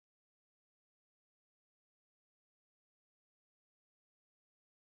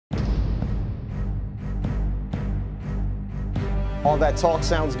All that talk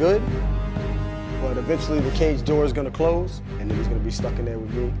sounds good, but eventually the cage door is gonna close, and then he's gonna be stuck in there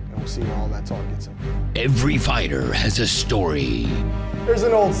with me, and we'll see where all that talk gets him. Every fighter has a story. There's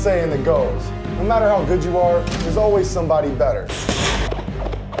an old saying that goes, no matter how good you are, there's always somebody better.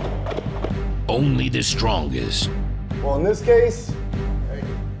 Only the strongest. Well, in this case,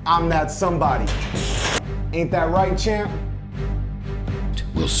 I'm that somebody. Ain't that right, champ?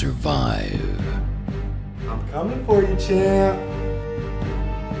 Will survive. I'm coming for you, champ.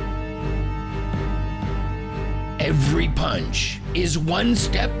 Every punch is one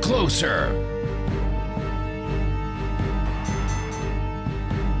step closer.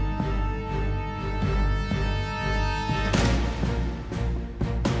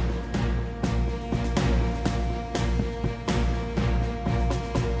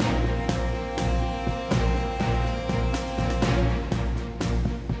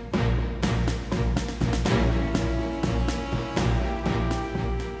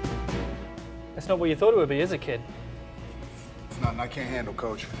 That's not what you thought it would be, is it, kid? It's nothing I can't handle,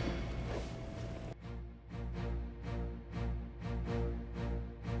 Coach.